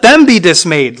 Let them be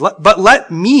dismayed, but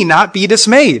let me not be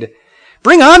dismayed.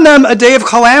 Bring on them a day of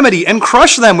calamity and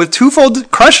crush them with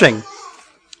twofold crushing.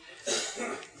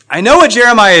 I know what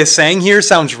Jeremiah is saying here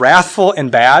sounds wrathful and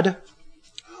bad,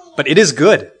 but it is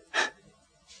good.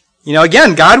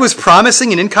 Again, God was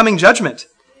promising an incoming judgment,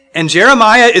 and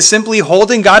Jeremiah is simply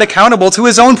holding God accountable to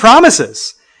his own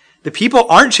promises. The people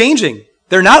aren't changing.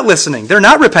 They're not listening. They're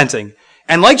not repenting.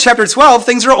 And like chapter 12,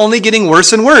 things are only getting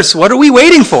worse and worse. What are we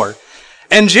waiting for?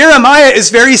 And Jeremiah is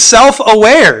very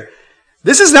self-aware.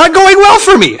 This is not going well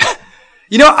for me.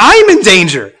 I'm in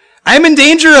danger. I'm in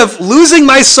danger of losing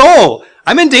my soul.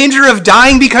 I'm in danger of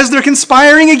dying because they're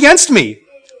conspiring against me.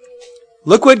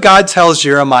 Look what God tells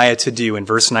Jeremiah to do in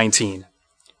verse 19.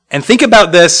 And think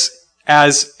about this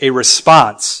as a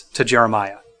response to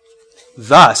Jeremiah.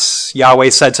 Thus Yahweh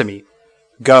said to me,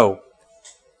 go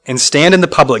and stand in the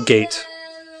public gate,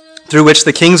 through which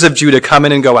the kings of Judah come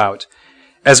in and go out,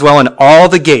 as well in all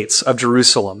the gates of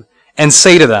Jerusalem, and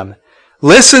say to them,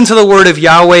 listen to the word of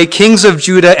Yahweh, kings of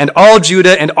Judah and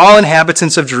all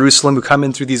inhabitants of Jerusalem who come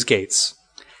in through these gates.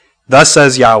 Thus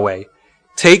says Yahweh,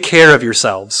 take care of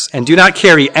yourselves, and do not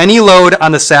carry any load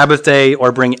on the Sabbath day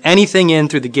or bring anything in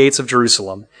through the gates of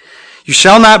Jerusalem. You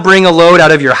shall not bring a load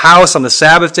out of your house on the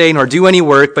Sabbath day, nor do any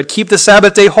work, but keep the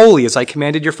Sabbath day holy, as I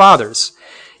commanded your fathers.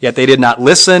 Yet they did not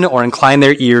listen or incline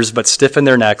their ears, but stiffened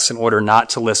their necks in order not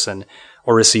to listen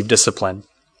or receive discipline.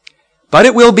 But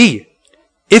it will be,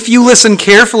 if you listen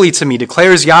carefully to me,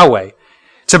 declares Yahweh,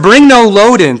 to bring no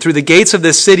load in through the gates of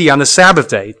this city on the Sabbath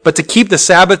day, but to keep the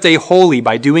Sabbath day holy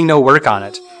by doing no work on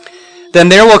it. Then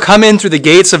there will come in through the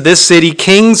gates of this city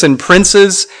kings and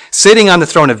princes sitting on the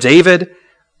throne of David,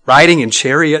 riding in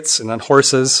chariots and on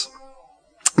horses,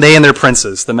 they and their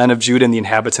princes, the men of Judah and the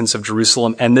inhabitants of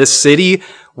Jerusalem, and this city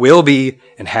will be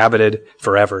inhabited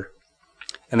forever.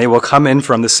 And they will come in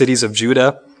from the cities of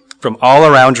Judah, from all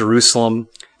around Jerusalem,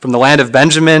 from the land of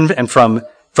Benjamin, and from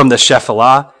the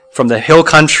Shephelah, from the hill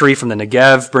country, from the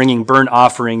Negev, bringing burnt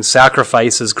offerings,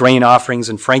 sacrifices, grain offerings,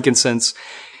 and frankincense,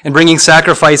 and bringing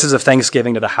sacrifices of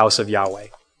thanksgiving to the house of Yahweh.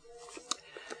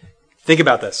 Think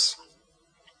about this.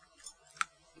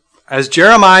 As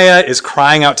Jeremiah is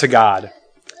crying out to God,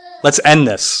 let's end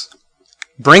this.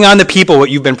 Bring on the people what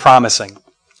you've been promising.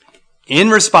 In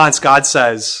response, God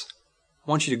says, I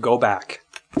want you to go back.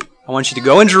 I want you to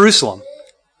go in Jerusalem,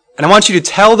 and I want you to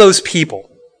tell those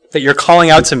people that you're calling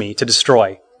out to me to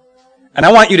destroy. And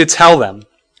I want you to tell them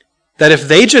that if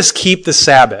they just keep the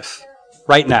Sabbath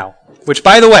right now, which,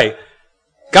 by the way,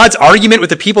 God's argument with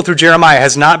the people through Jeremiah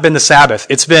has not been the Sabbath.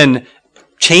 It's been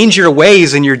change your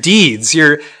ways and your deeds,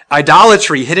 your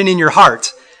idolatry hidden in your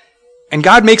heart. And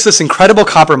God makes this incredible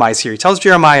compromise here. He tells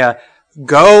Jeremiah,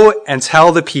 go and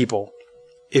tell the people,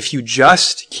 if you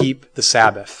just keep the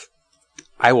Sabbath,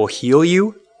 I will heal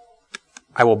you,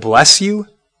 I will bless you,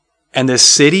 and this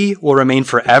city will remain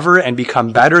forever and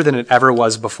become better than it ever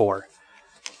was before.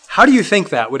 How do you think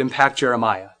that would impact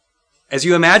Jeremiah? As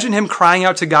you imagine him crying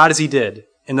out to God as he did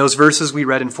in those verses we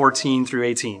read in 14 through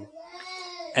 18.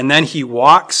 And then he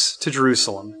walks to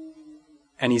Jerusalem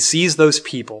and he sees those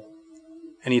people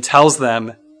and he tells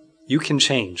them, you can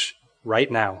change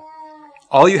right now.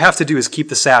 All you have to do is keep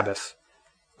the Sabbath.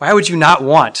 Why would you not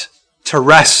want to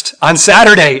rest on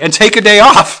Saturday and take a day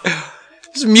off?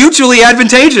 It's mutually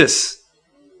advantageous.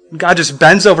 God just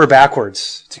bends over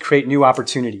backwards to create new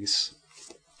opportunities.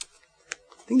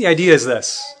 I think the idea is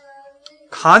this.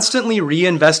 Constantly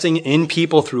reinvesting in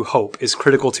people through hope is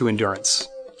critical to endurance.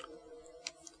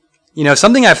 You know,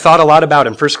 something I've thought a lot about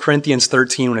in 1 Corinthians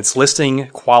 13 when it's listing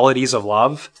qualities of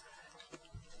love,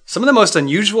 some of the most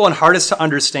unusual and hardest to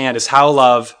understand is how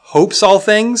love hopes all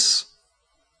things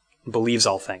and believes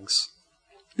all things.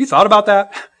 Have you thought about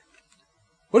that?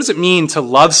 What does it mean to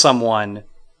love someone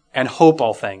and hope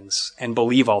all things and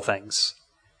believe all things?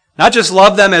 Not just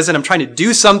love them as in I'm trying to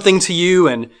do something to you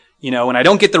and, you know, when I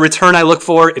don't get the return I look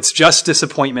for, it's just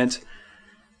disappointment.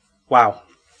 Wow.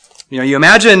 You know, you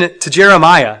imagine to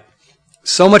Jeremiah,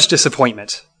 so much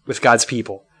disappointment with God's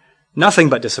people. Nothing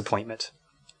but disappointment.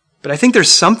 But I think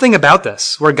there's something about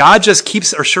this where God just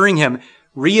keeps assuring him,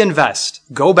 reinvest,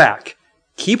 go back,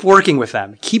 keep working with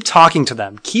them, keep talking to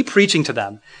them, keep preaching to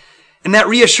them. And that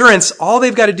reassurance, all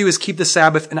they've got to do is keep the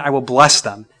Sabbath and I will bless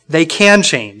them. They can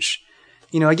change.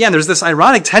 You know, again, there's this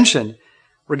ironic tension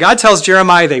where God tells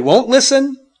Jeremiah they won't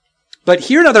listen, but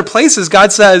here in other places,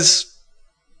 God says,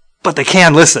 but they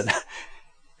can listen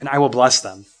and I will bless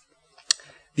them.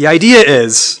 The idea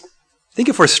is, I think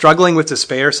if we're struggling with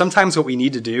despair, sometimes what we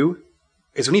need to do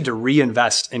is we need to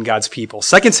reinvest in God's people.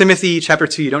 2 Timothy chapter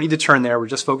 2, you don't need to turn there. We're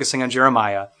just focusing on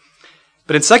Jeremiah.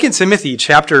 But in 2 Timothy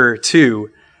chapter 2,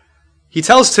 he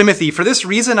tells Timothy, for this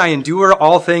reason I endure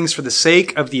all things for the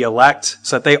sake of the elect,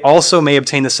 so that they also may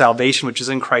obtain the salvation which is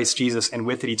in Christ Jesus and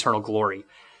with it eternal glory.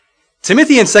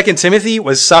 Timothy in 2 Timothy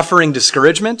was suffering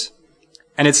discouragement,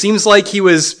 and it seems like he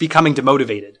was becoming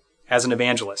demotivated as an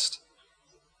evangelist.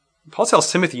 Paul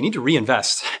tells Timothy, you need to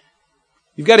reinvest.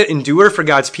 You've got to endure for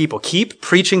God's people. Keep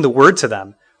preaching the word to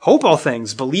them. Hope all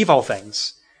things, believe all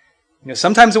things. You know,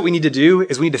 sometimes what we need to do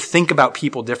is we need to think about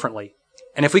people differently.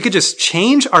 And if we could just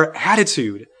change our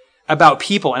attitude about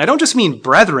people, and I don't just mean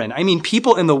brethren, I mean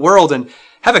people in the world, and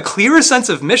have a clearer sense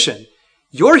of mission.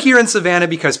 You're here in Savannah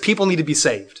because people need to be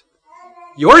saved.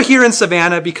 You're here in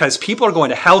Savannah because people are going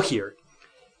to hell here.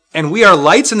 And we are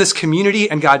lights in this community,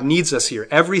 and God needs us here,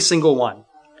 every single one.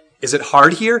 Is it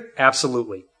hard here?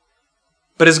 Absolutely.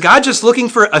 But is God just looking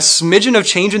for a smidgen of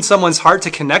change in someone's heart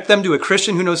to connect them to a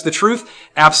Christian who knows the truth?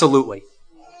 Absolutely.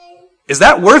 Is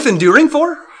that worth enduring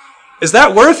for? Is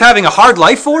that worth having a hard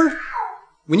life for?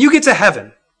 When you get to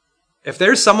heaven, if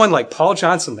there's someone like Paul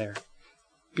Johnson there,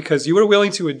 because you were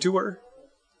willing to endure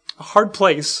a hard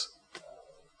place,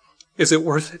 is it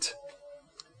worth it?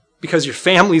 Because your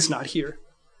family's not here.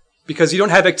 Because you don't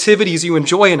have activities you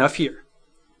enjoy enough here.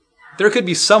 There could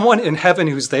be someone in heaven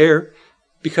who's there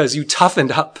because you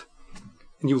toughened up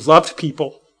and you loved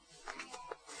people.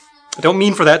 I don't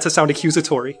mean for that to sound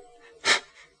accusatory. I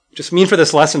just mean for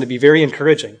this lesson to be very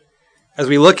encouraging. As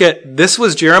we look at, this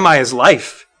was Jeremiah's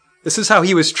life. This is how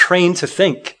he was trained to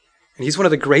think. And he's one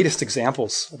of the greatest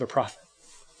examples of a prophet.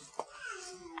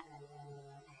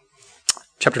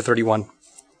 Chapter 31.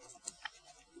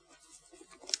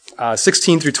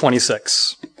 16 through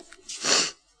 26.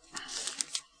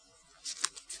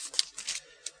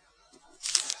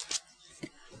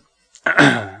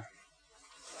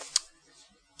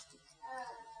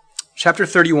 Chapter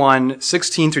 31,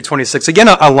 16 through 26. Again,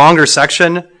 a longer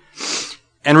section.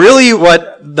 And really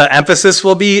what the emphasis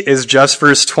will be is just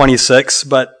verse 26,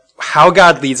 but how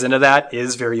God leads into that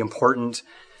is very important.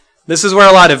 This is where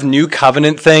a lot of new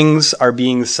covenant things are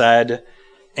being said.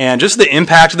 And just the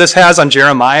impact this has on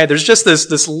Jeremiah, there's just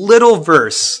this little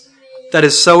verse that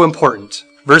is so important.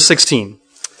 Verse 16.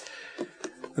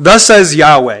 Thus says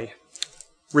Yahweh,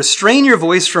 restrain your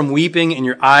voice from weeping and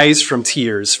your eyes from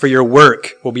tears, for your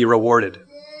work will be rewarded,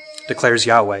 declares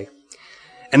Yahweh.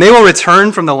 And they will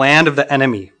return from the land of the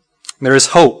enemy. There is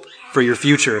hope for your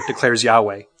future, declares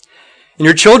Yahweh. And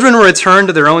your children will return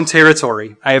to their own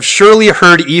territory. I have surely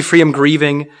heard Ephraim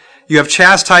grieving. You have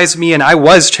chastised me, and I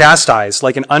was chastised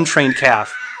like an untrained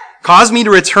calf. Cause me to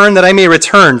return that I may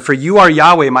return, for you are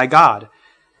Yahweh my God.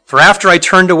 For after I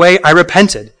turned away, I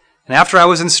repented. And after I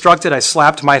was instructed, I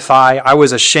slapped my thigh. I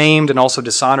was ashamed and also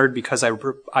dishonored because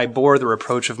I bore the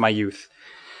reproach of my youth.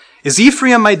 Is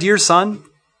Ephraim my dear son?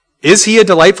 Is he a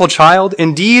delightful child?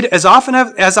 Indeed, as often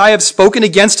as I have spoken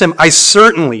against him, I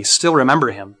certainly still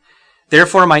remember him.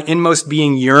 Therefore, my inmost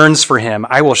being yearns for him.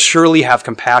 I will surely have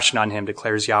compassion on him,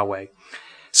 declares Yahweh.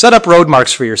 Set up road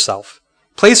marks for yourself.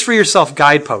 Place for yourself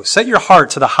guideposts. Set your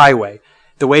heart to the highway,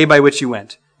 the way by which you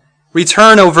went.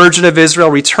 Return, O Virgin of Israel,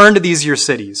 return to these your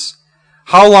cities.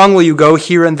 How long will you go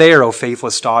here and there, O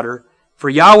faithless daughter? For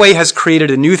Yahweh has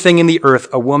created a new thing in the earth.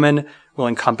 A woman will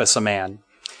encompass a man.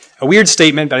 A weird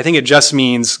statement, but I think it just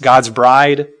means God's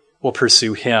bride will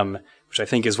pursue him, which I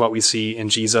think is what we see in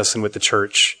Jesus and with the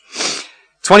church.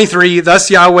 23, thus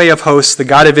Yahweh of hosts, the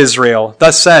God of Israel,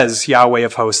 thus says Yahweh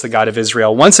of hosts, the God of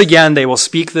Israel, once again they will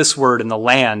speak this word in the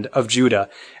land of Judah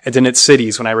and in its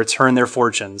cities when I return their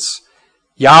fortunes.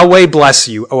 Yahweh bless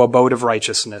you, O abode of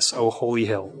righteousness, O holy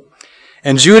hill.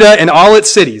 And Judah and all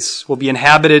its cities will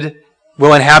inhabit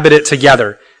it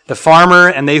together, the farmer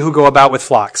and they who go about with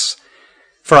flocks.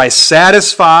 For I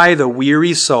satisfy the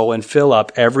weary soul and fill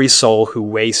up every soul who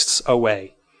wastes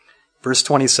away. Verse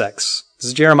 26. This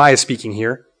is Jeremiah speaking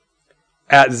here.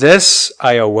 At this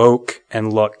I awoke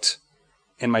and looked,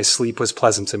 and my sleep was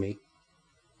pleasant to me.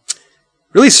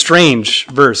 Really strange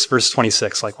verse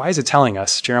 26. Like, why is it telling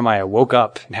us Jeremiah woke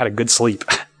up and had a good sleep?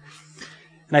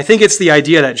 And I think it's the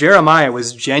idea that Jeremiah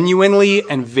was genuinely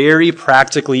and very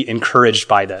practically encouraged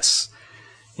by this.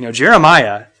 You know,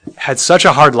 Jeremiah had such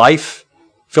a hard life,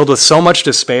 filled with so much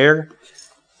despair.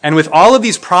 And with all of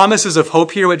these promises of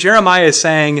hope here, what Jeremiah is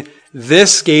saying,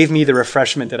 this gave me the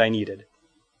refreshment that I needed.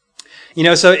 You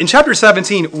know, so in chapter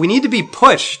 17, we need to be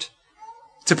pushed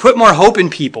to put more hope in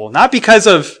people, not because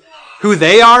of who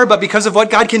they are, but because of what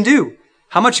God can do.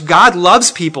 How much God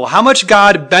loves people, how much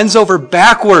God bends over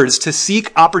backwards to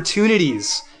seek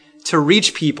opportunities to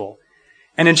reach people.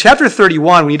 And in chapter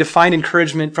 31, we need to find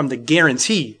encouragement from the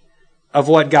guarantee of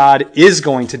what God is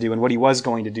going to do and what he was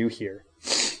going to do here.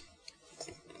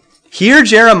 Here,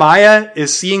 Jeremiah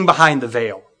is seeing behind the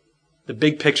veil, the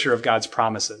big picture of God's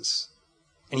promises.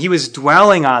 And he was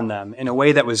dwelling on them in a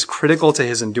way that was critical to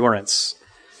his endurance.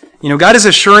 You know, God is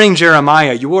assuring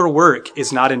Jeremiah, your work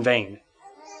is not in vain.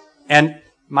 And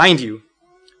mind you,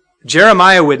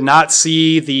 Jeremiah would not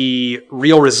see the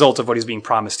real result of what he's being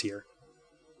promised here.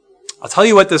 I'll tell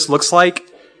you what this looks like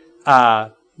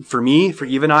for me, for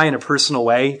Eve and I, in a personal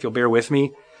way, if you'll bear with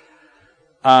me.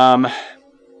 When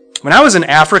I was in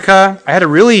Africa, I had a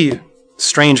really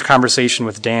strange conversation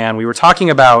with Dan. We were talking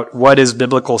about what is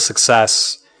biblical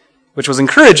success, which was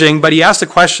encouraging, but he asked a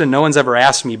question no one's ever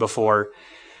asked me before.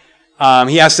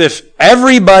 He asked if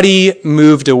everybody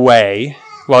moved away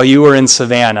while you were in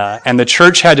Savannah and the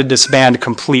church had to disband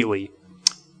completely,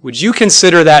 would you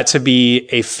consider that to be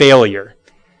a failure?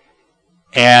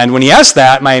 And when he asked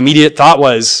that, my immediate thought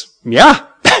was, yeah.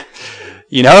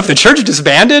 You know, if the church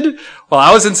disbanded while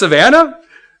I was in Savannah,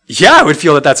 yeah, I would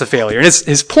feel that that's a failure. And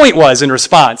his point was, in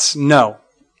response, no,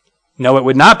 it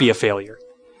would not be a failure.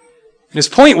 And his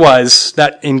point was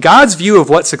that in God's view of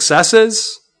what success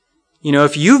is, you know,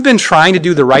 if you've been trying to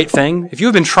do the right thing, if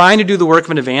you've been trying to do the work of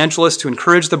an evangelist to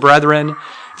encourage the brethren,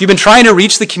 if you've been trying to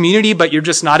reach the community, but you're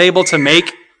just not able to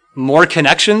make more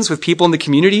connections with people in the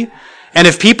community, and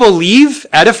if people leave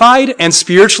edified and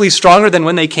spiritually stronger than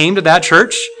when they came to that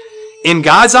church, in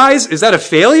God's eyes, is that a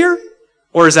failure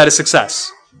or is that a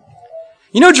success?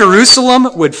 You know, Jerusalem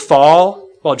would fall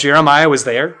while Jeremiah was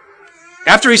there.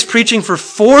 After he's preaching for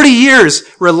 40 years,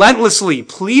 relentlessly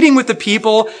pleading with the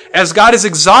people as God is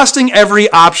exhausting every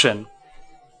option.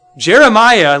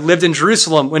 Jeremiah lived in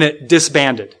Jerusalem when it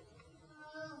disbanded.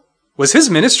 Was his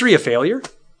ministry a failure?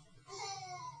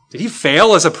 Did he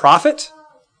fail as a prophet?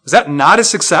 Was that not a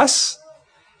success?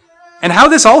 And how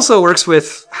this also works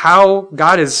with how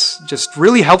God has just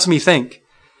really helped me think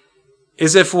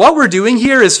is if what we're doing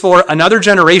here is for another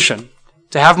generation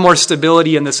to have more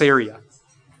stability in this area.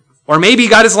 Or maybe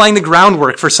God is laying the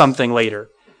groundwork for something later.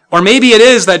 Or maybe it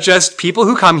is that just people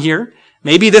who come here,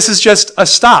 maybe this is just a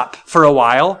stop for a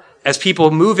while as people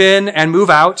move in and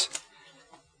move out.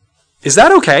 Is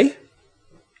that okay?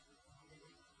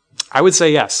 I would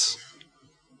say yes.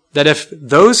 That if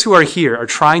those who are here are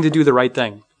trying to do the right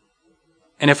thing,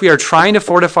 and if we are trying to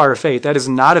fortify our faith, that is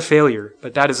not a failure,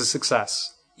 but that is a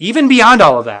success. Even beyond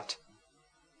all of that.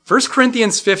 1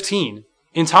 Corinthians 15,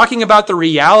 in talking about the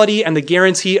reality and the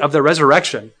guarantee of the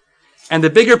resurrection, and the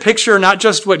bigger picture, not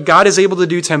just what God is able to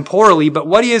do temporally, but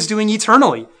what he is doing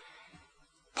eternally.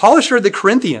 Paul assured the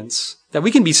Corinthians that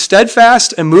we can be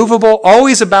steadfast, immovable,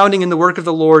 always abounding in the work of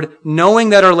the Lord,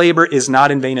 knowing that our labor is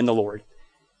not in vain in the Lord.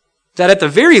 That at the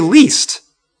very least,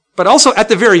 but also at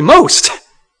the very most,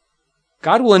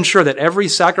 God will ensure that every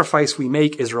sacrifice we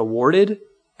make is rewarded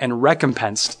and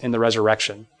recompensed in the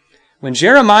resurrection. When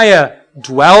Jeremiah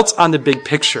dwelt on the big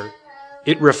picture,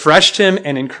 it refreshed him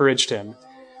and encouraged him.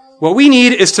 What we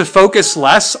need is to focus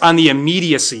less on the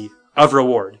immediacy of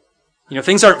reward. You know,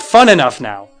 things aren't fun enough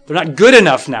now. They're not good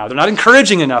enough now. They're not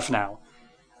encouraging enough now.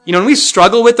 You know, when we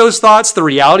struggle with those thoughts, the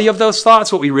reality of those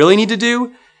thoughts, what we really need to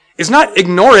do is not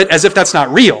ignore it as if that's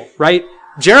not real, right?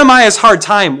 Jeremiah's hard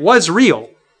time was real,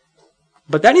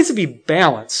 but that needs to be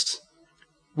balanced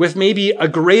with maybe a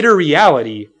greater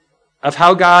reality of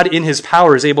how God in his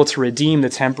power is able to redeem the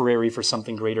temporary for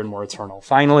something greater and more eternal.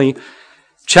 Finally,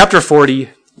 chapter 40,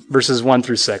 verses 1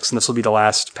 through 6, and this will be the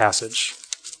last passage.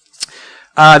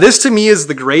 This to me is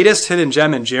the greatest hidden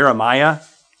gem in Jeremiah.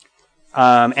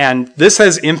 And this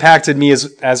has impacted me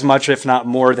as much, if not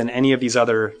more, than any of these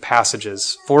other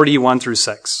passages, 41 through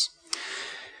 6.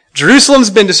 Jerusalem's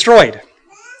been destroyed.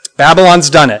 Babylon's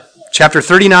done it. Chapter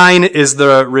 39 is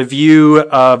the review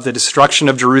of the destruction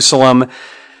of Jerusalem.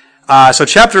 So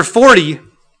chapter 40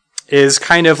 is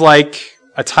kind of like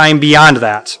a time beyond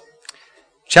that.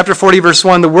 Chapter 40, verse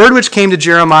 1, the word which came to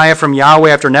Jeremiah from Yahweh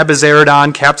after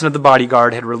Nebuzaradan, captain of the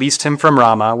bodyguard, had released him from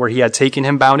Ramah, where he had taken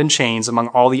him bound in chains among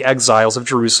all the exiles of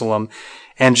Jerusalem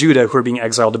and Judah who were being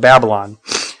exiled to Babylon.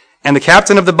 And the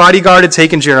captain of the bodyguard had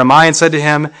taken Jeremiah and said to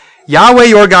him, Yahweh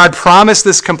your God promised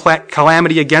this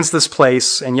calamity against this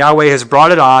place, and Yahweh has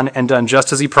brought it on and done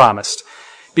just as he promised.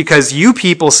 Because you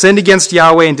people sinned against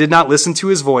Yahweh and did not listen to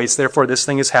his voice, therefore this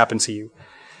thing has happened to you.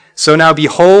 So now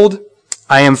behold,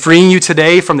 I am freeing you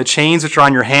today from the chains which are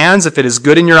on your hands. If it is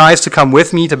good in your eyes to come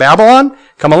with me to Babylon,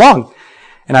 come along,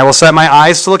 and I will set my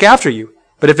eyes to look after you.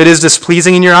 But if it is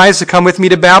displeasing in your eyes to come with me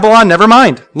to Babylon, never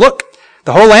mind. Look,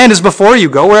 the whole land is before you.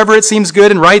 Go wherever it seems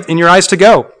good and right in your eyes to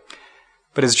go.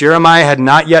 But as Jeremiah had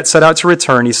not yet set out to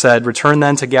return, he said, return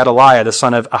then to Gedaliah, the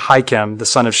son of Ahikam, the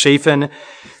son of Shaphan,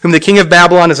 whom the king of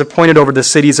Babylon has appointed over the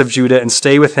cities of Judah, and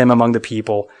stay with him among the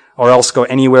people, or else go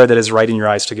anywhere that is right in your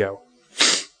eyes to go.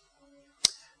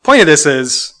 Point of this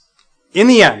is, in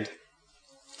the end,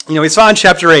 we saw in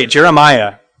chapter 8,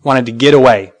 Jeremiah wanted to get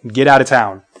away, get out of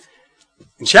town.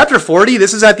 In chapter 40,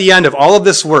 this is at the end of all of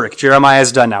this work Jeremiah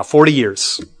has done now, 40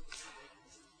 years.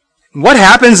 What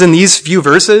happens in these few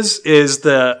verses is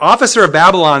the officer of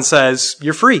Babylon says,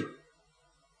 you're free.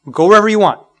 Go wherever you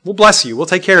want. We'll bless you. We'll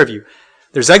take care of you.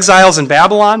 There's exiles in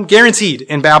Babylon, guaranteed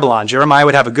in Babylon. Jeremiah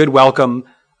would have a good welcome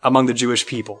among the Jewish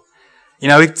people.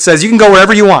 It says you can go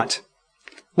wherever you want.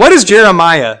 What does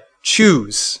Jeremiah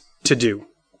choose to do?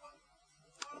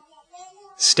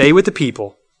 Stay with the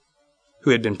people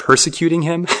who had been persecuting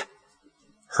him,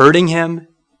 hurting him,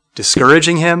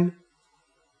 discouraging him.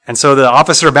 And so the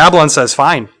officer of Babylon says,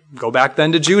 fine, go back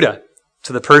then to Judah,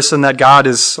 to the person that God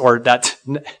is, or that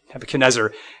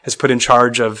Nebuchadnezzar has put in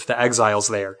charge of the exiles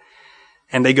there.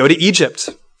 And they go to Egypt.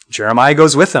 Jeremiah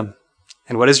goes with them.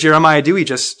 And what does Jeremiah do? He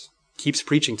just keeps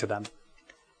preaching to them.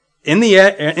 In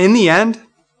the end,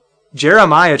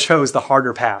 Jeremiah chose the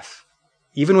harder path,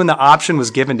 even when the option was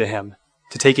given to him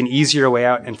to take an easier way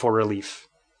out and for relief.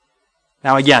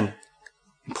 Now again,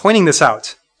 I'm pointing this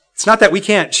out. It's not that we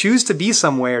can't choose to be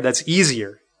somewhere that's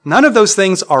easier. None of those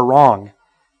things are wrong.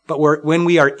 But when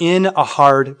we are in a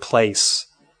hard place,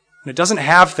 and it doesn't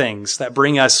have things that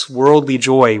bring us worldly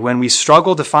joy, when we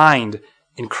struggle to find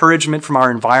encouragement from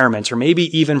our environment, or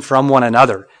maybe even from one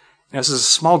another. This is a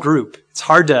small group. It's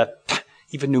hard to,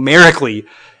 even numerically,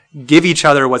 give each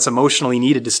other what's emotionally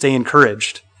needed to stay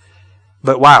encouraged.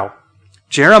 But wow,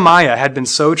 Jeremiah had been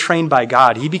so trained by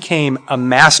God, he became a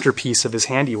masterpiece of his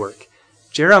handiwork.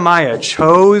 Jeremiah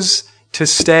chose to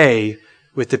stay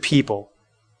with the people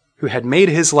who had made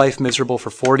his life miserable for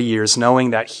 40 years,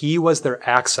 knowing that he was their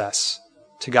access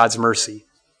to God's mercy.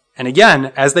 And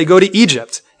again, as they go to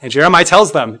Egypt, and Jeremiah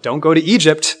tells them, don't go to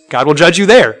Egypt, God will judge you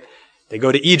there. They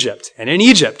go to Egypt. And in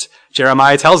Egypt,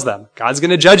 Jeremiah tells them, God's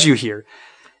going to judge you here.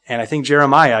 And I think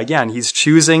Jeremiah, again, he's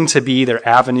choosing to be their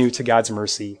avenue to God's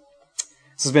mercy.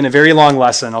 This has been a very long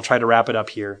lesson. I'll try to wrap it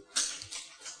up here.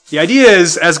 The idea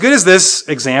is, as good as this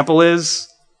example is,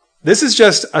 this is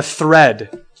just a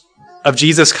thread of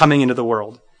Jesus coming into the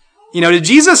world. Did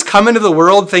Jesus come into the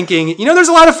world thinking, there's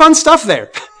a lot of fun stuff there.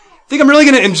 I think I'm really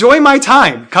going to enjoy my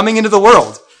time coming into the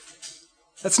world.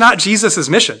 That's not Jesus'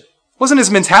 mission. It wasn't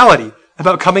his mentality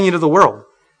about coming into the world.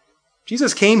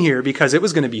 Jesus came here because it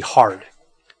was going to be hard.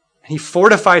 And he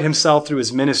fortified himself through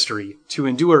his ministry to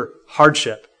endure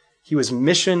hardship. He was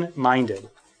mission-minded.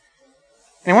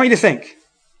 And I want you to think,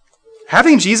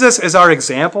 having Jesus as our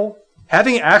example,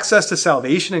 having access to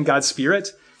salvation in God's Spirit,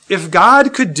 if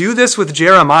God could do this with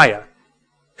Jeremiah,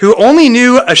 who only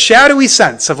knew a shadowy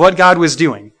sense of what God was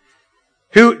doing,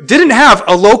 who didn't have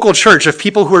a local church of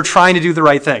people who were trying to do the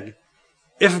right thing,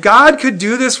 if God could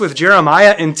do this with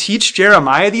Jeremiah and teach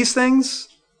Jeremiah these things,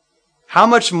 how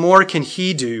much more can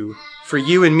he do for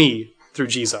you and me through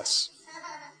Jesus?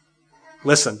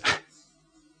 Listen,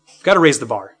 we've got to raise the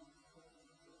bar.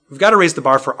 We've got to raise the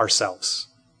bar for ourselves.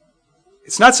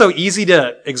 It's not so easy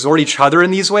to exhort each other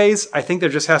in these ways. I think there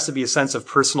just has to be a sense of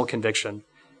personal conviction.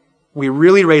 We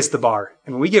really raise the bar.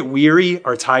 And when we get weary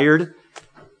or tired,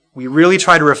 we really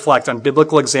try to reflect on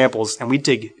biblical examples and we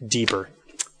dig deeper.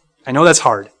 I know that's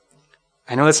hard.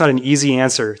 I know that's not an easy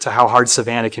answer to how hard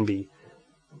Savannah can be.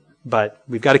 But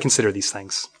we've got to consider these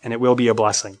things, and it will be a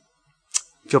blessing.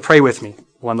 If you'll pray with me,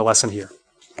 we'll end the lesson here.